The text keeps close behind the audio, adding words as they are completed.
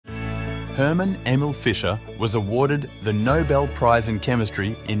Hermann Emil Fischer was awarded the Nobel Prize in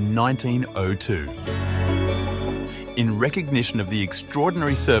Chemistry in 1902 in recognition of the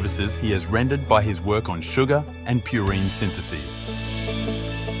extraordinary services he has rendered by his work on sugar and purine syntheses.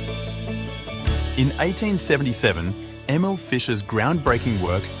 In 1877, Emil Fischer's groundbreaking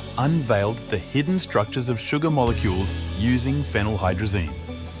work unveiled the hidden structures of sugar molecules using phenylhydrazine.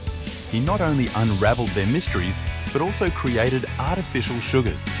 He not only unravelled their mysteries, but also created artificial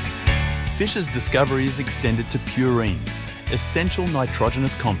sugars. Fischer's discoveries extended to purines, essential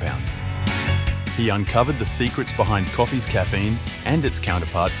nitrogenous compounds. He uncovered the secrets behind coffee's caffeine and its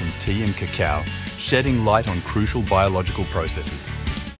counterparts in tea and cacao, shedding light on crucial biological processes.